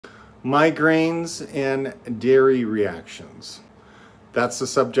Migraines and dairy reactions. That's the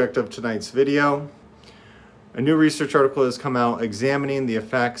subject of tonight's video. A new research article has come out examining the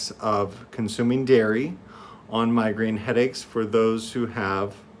effects of consuming dairy on migraine headaches for those who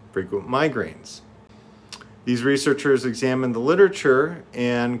have frequent migraines. These researchers examined the literature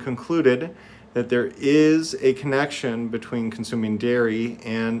and concluded that there is a connection between consuming dairy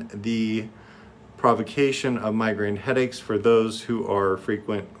and the provocation of migraine headaches for those who are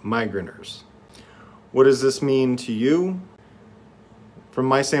frequent migraineurs. What does this mean to you? From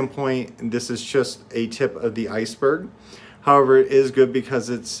my standpoint, this is just a tip of the iceberg. However, it is good because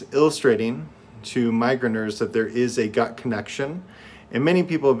it's illustrating to migraineurs that there is a gut connection. And many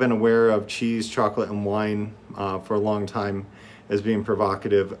people have been aware of cheese, chocolate, and wine for a long time as being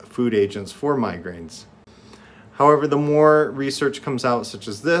provocative food agents for migraines. However, the more research comes out, such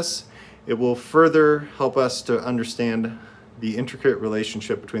as this, it will further help us to understand the intricate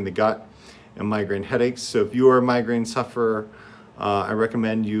relationship between the gut and migraine headaches. So if you are a migraine sufferer, I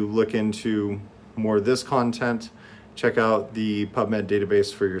recommend you look into more of this content. Check out the PubMed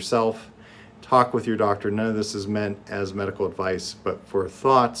database for yourself. Talk with your doctor. None of this is meant as medical advice, but for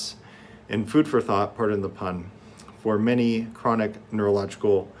thoughts and food for thought, pardon the pun, for many chronic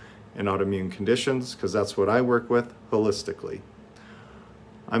neurological and autoimmune conditions, because that's what I work with holistically.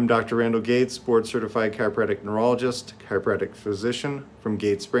 I'm Dr. Randall Gates, board certified chiropractic neurologist, chiropractic physician from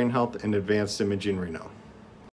Gates Brain Health and Advanced Imaging Reno.